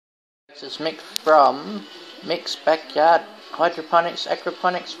This is Mick from Mick's Backyard Hydroponics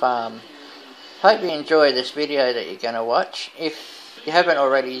Aquaponics Farm. Hope you enjoy this video that you're going to watch. If you haven't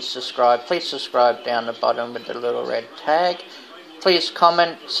already subscribed, please subscribe down the bottom with the little red tag. Please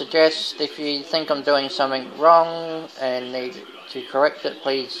comment, suggest if you think I'm doing something wrong and need to correct it,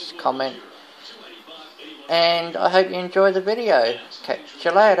 please comment. And I hope you enjoy the video. Catch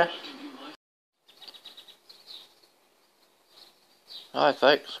you later. Hi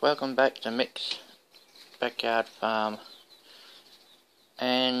folks, welcome back to Mick's Backyard Farm,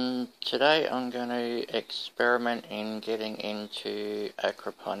 and today I'm going to experiment in getting into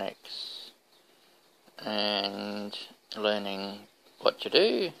aquaponics and learning what to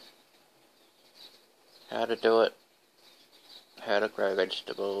do, how to do it, how to grow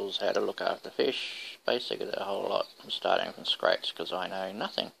vegetables, how to look after fish, basically the whole lot. I'm starting from scratch because I know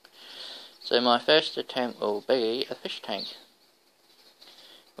nothing. So my first attempt will be a fish tank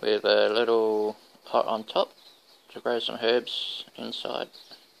with a little pot on top to grow some herbs inside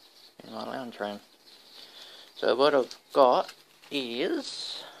in my lounge room. So what I've got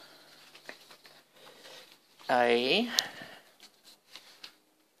is a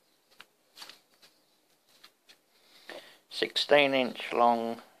 "16"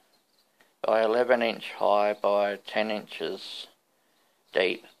 long by 11" high by 10 inches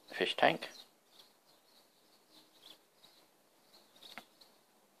deep fish tank.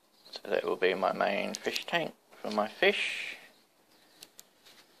 So that will be my main fish tank for my fish.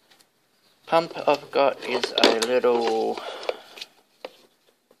 Pump I've got is a little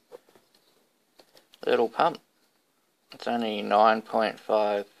pump. It's only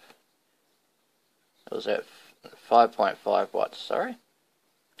 9.5. It was at 5.5 watts, sorry.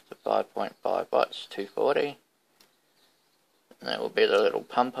 So 5.5 watts, 240. And that will be the little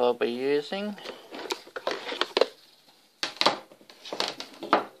pump I'll be using.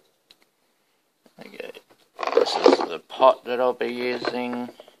 This is the pot that I'll be using.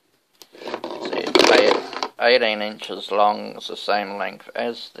 See, it's 18 inches long. It's the same length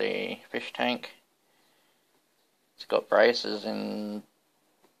as the fish tank. It's got braces in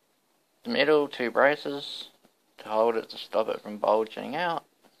the middle, 2 braces to hold it to stop it from bulging out.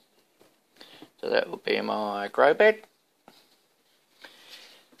 So that will be my grow bed.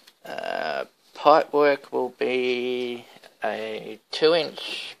 Pipe work will be a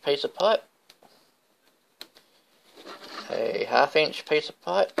 2-inch piece of pipe, a 1/2-inch piece of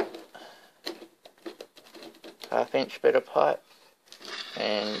pipe, 1/2-inch bit of pipe,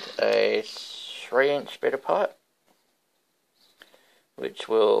 and a 3-inch bit of pipe, which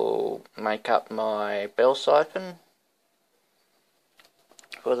will make up my bell siphon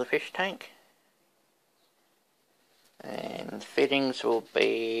for the fish tank. And fittings will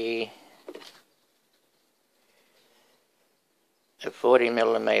be a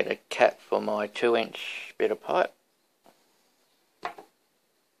 40mm cap for my 2-inch bit of pipe,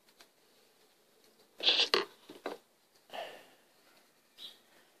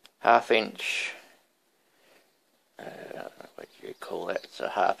 half-inch, what do you call that? It's a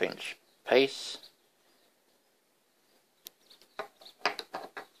 1/2-inch piece.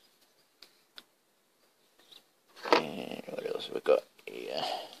 And what else have we got here?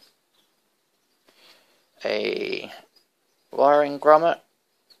 A wiring grommet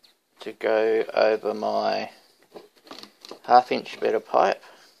to go over my 1/2-inch bit of pipe.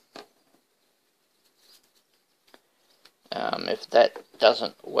 If that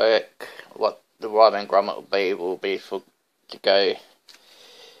doesn't work, what the wiring grommet will be for to go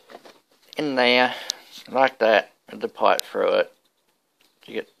in there like that with the pipe through it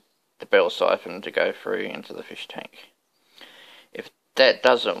to get the bell siphon to go through into the fish tank. If that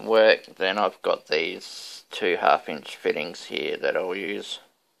doesn't work, then I've got these 2 1/2-inch fittings here that I'll use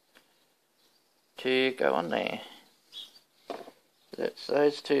to go on there. That's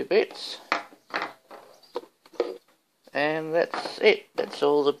those 2 bits. And that's it. That's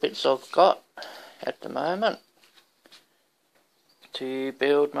all the bits I've got at the moment to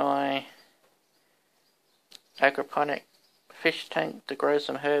build my aquaponic fish tank to grow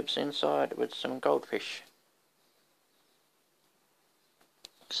some herbs inside with some goldfish.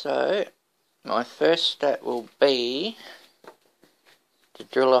 So my first step will be to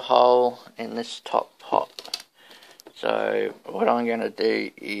drill a hole in this top pot. So what I'm going to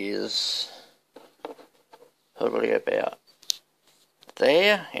do is probably about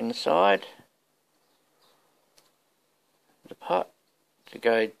there inside the pot to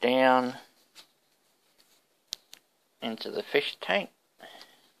go down into the fish tank.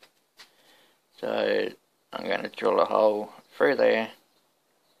 So I'm going to drill a hole through there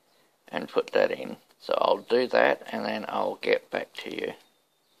and put that in. So I'll do that and then I'll get back to you.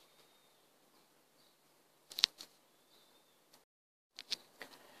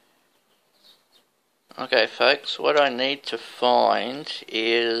 Okay folks, what I need to find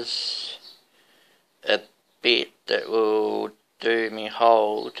is a bit that will do me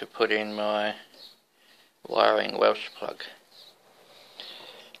hole to put in my wiring Welsh plug.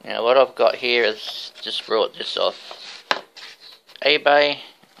 Now what I've got here is just brought this off eBay.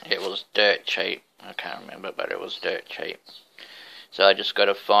 It was dirt cheap, I can't remember, but it was dirt cheap. So I just got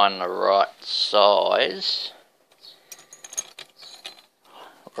to find the right size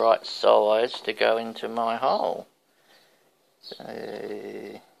to go into my hole. So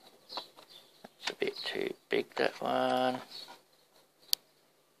it's a bit too big, that one.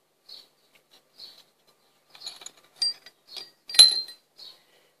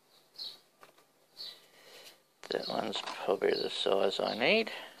 That one's probably the size I need.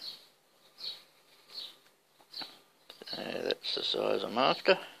 That's the size I'm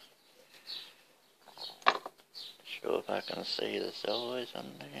after. Sure if I can see the size on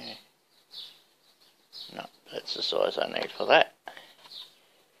there. No, that's the size I need for that.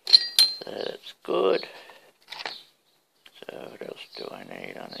 So that's good. So what else do I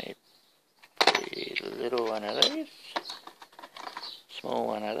need? I need the little one of these, small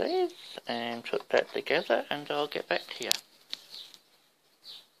one of these, and put that together and I'll get back to you.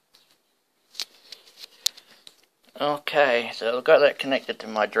 Okay, so I've got that connected to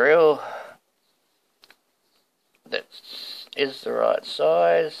my drill. That is the right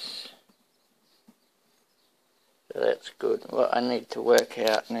size. So that's good. What I need to work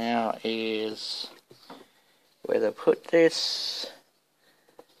out now is where to put this.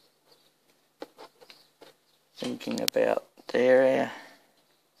 Thinking about there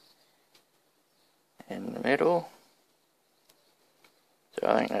in the middle. So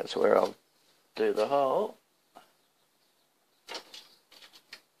I think that's where I'll do the hole.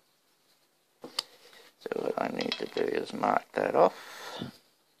 So what I need to do is mark that off.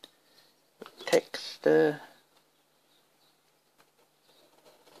 Texture.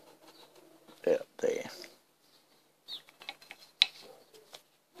 About there.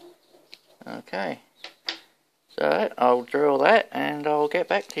 Okay. So I'll drill that and I'll get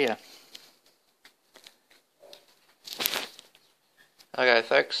back to you. Okay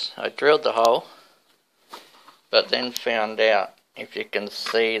folks, I drilled the hole, but then found out, if you can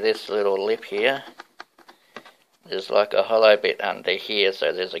see this little lip here, there's like a hollow bit under here,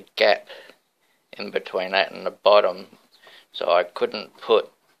 so there's a gap in between that and the bottom, so I couldn't put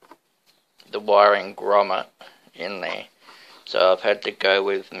the wiring grommet in there, so I've had to go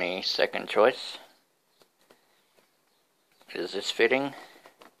with my second choice. Is this fitting,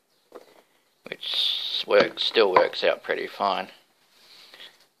 which still works out pretty fine.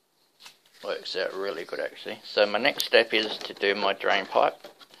 Works out really good actually. So my next step is to do my drain pipe.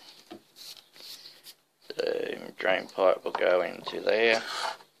 So drain pipe will go into there,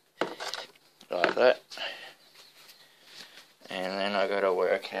 like that. And then I got to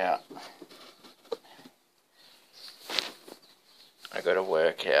work out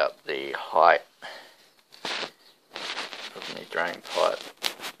the height of my drain pipe.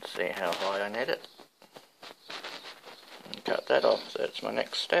 See how high I need it. And cut that off. So that's my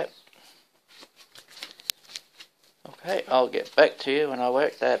next step. Okay, I'll get back to you when I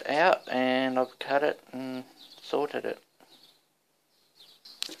work that out and I've cut it and sorted it.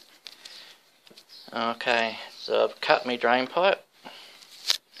 Okay, so I've cut my drain pipe.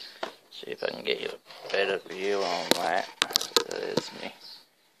 See if I can get you a better view on that. So there's my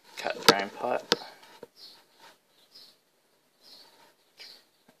cut drain pipe.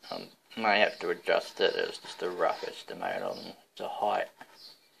 I may have to adjust it, it's just a rough estimate on the height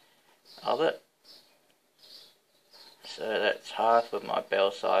of it. So that's half of my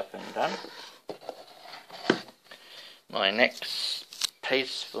bell siphon done. My next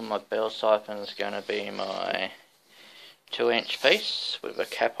piece for my bell siphon is going to be my 2-inch piece with a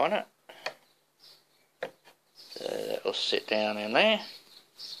cap on it. So that will sit down in there,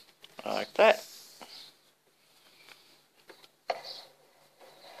 like that.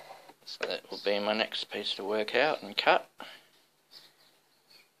 So that will be my next piece to work out and cut.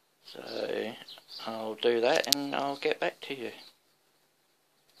 So I'll do that and I'll get back to you.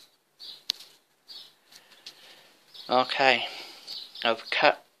 Okay, I've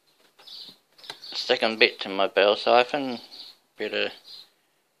cut the second bit to my bell siphon, bit of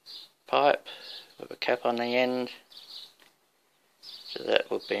pipe with a cap on the end. So that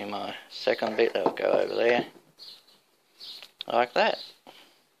will be my second bit, that will go over there, like that.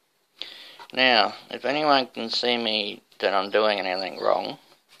 Now, if anyone can see me that I'm doing anything wrong,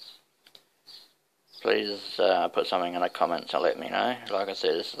 please put something in the comments and let me know. Like I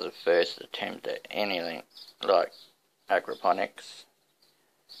said, this is the first attempt at anything like aquaponics.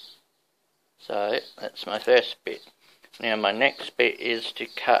 So that's my first bit. Now my next bit is to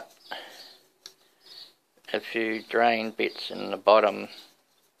cut a few drain bits in the bottom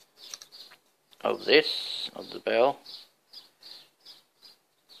of the bell,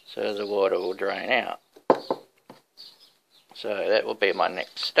 so the water will drain out. So that will be my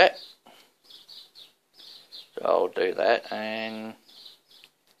next step. So I'll do that and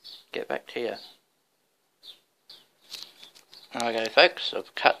get back to you. Okay folks,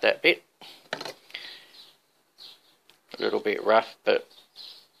 I've cut that bit. A little bit rough, but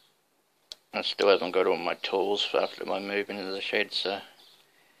I still haven't got all my tools after my move into the shed, so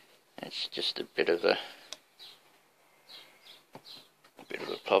it's just a bit of a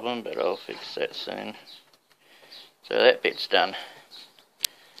problem, but I'll fix that soon. So that bit's done.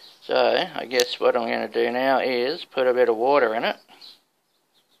 So I guess what I'm going to do now is put a bit of water in it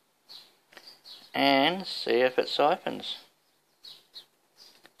and see if it siphons.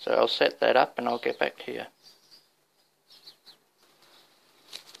 So I'll set that up and I'll get back to you.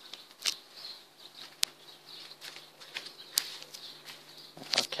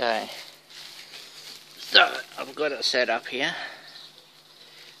 Okay, so I've got it set up here.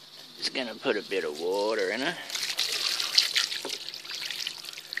 Just going to put a bit of water in it.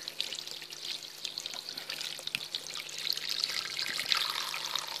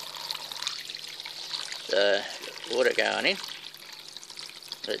 So, water going in.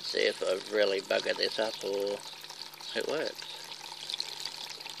 Let's see if I've really buggered this up or it works.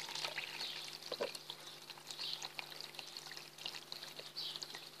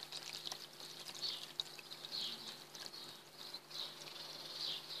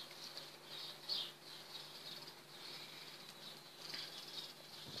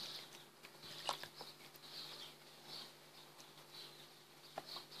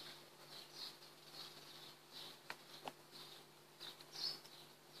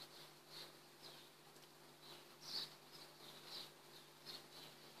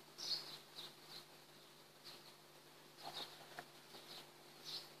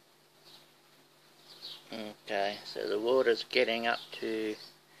 Okay, so the water's getting up to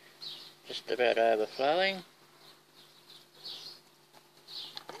just about overflowing.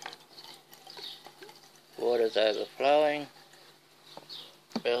 Water's overflowing.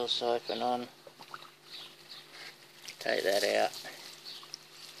 Bell siphon on. Take that out.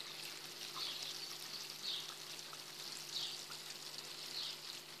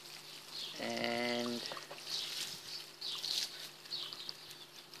 And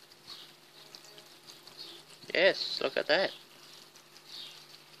yes, look at that.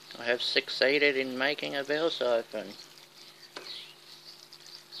 I have succeeded in making a bell siphon.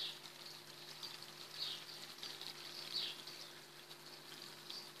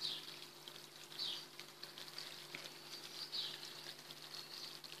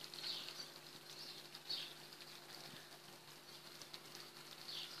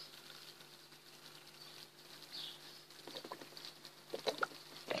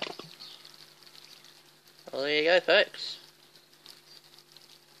 Well, there you go folks.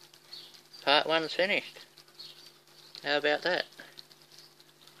 Part 1's finished. How about that?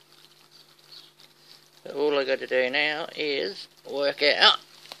 So all I got to do now is work out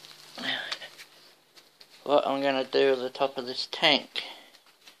what I'm going to do at the top of this tank,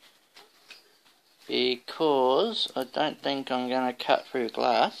 because I don't think I'm going to cut through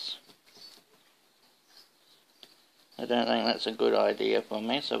glass. I don't think that's a good idea for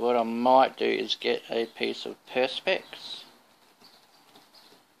me, so what I might do is get a piece of perspex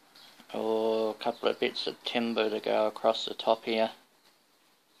or a couple of bits of timber to go across the top here,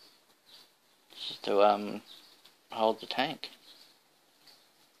 just to hold the tank.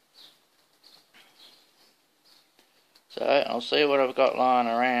 So I'll see what I've got lying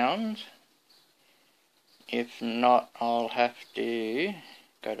around. If not, I'll have to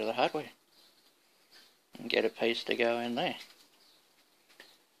go to the hardware and get a piece to go in there.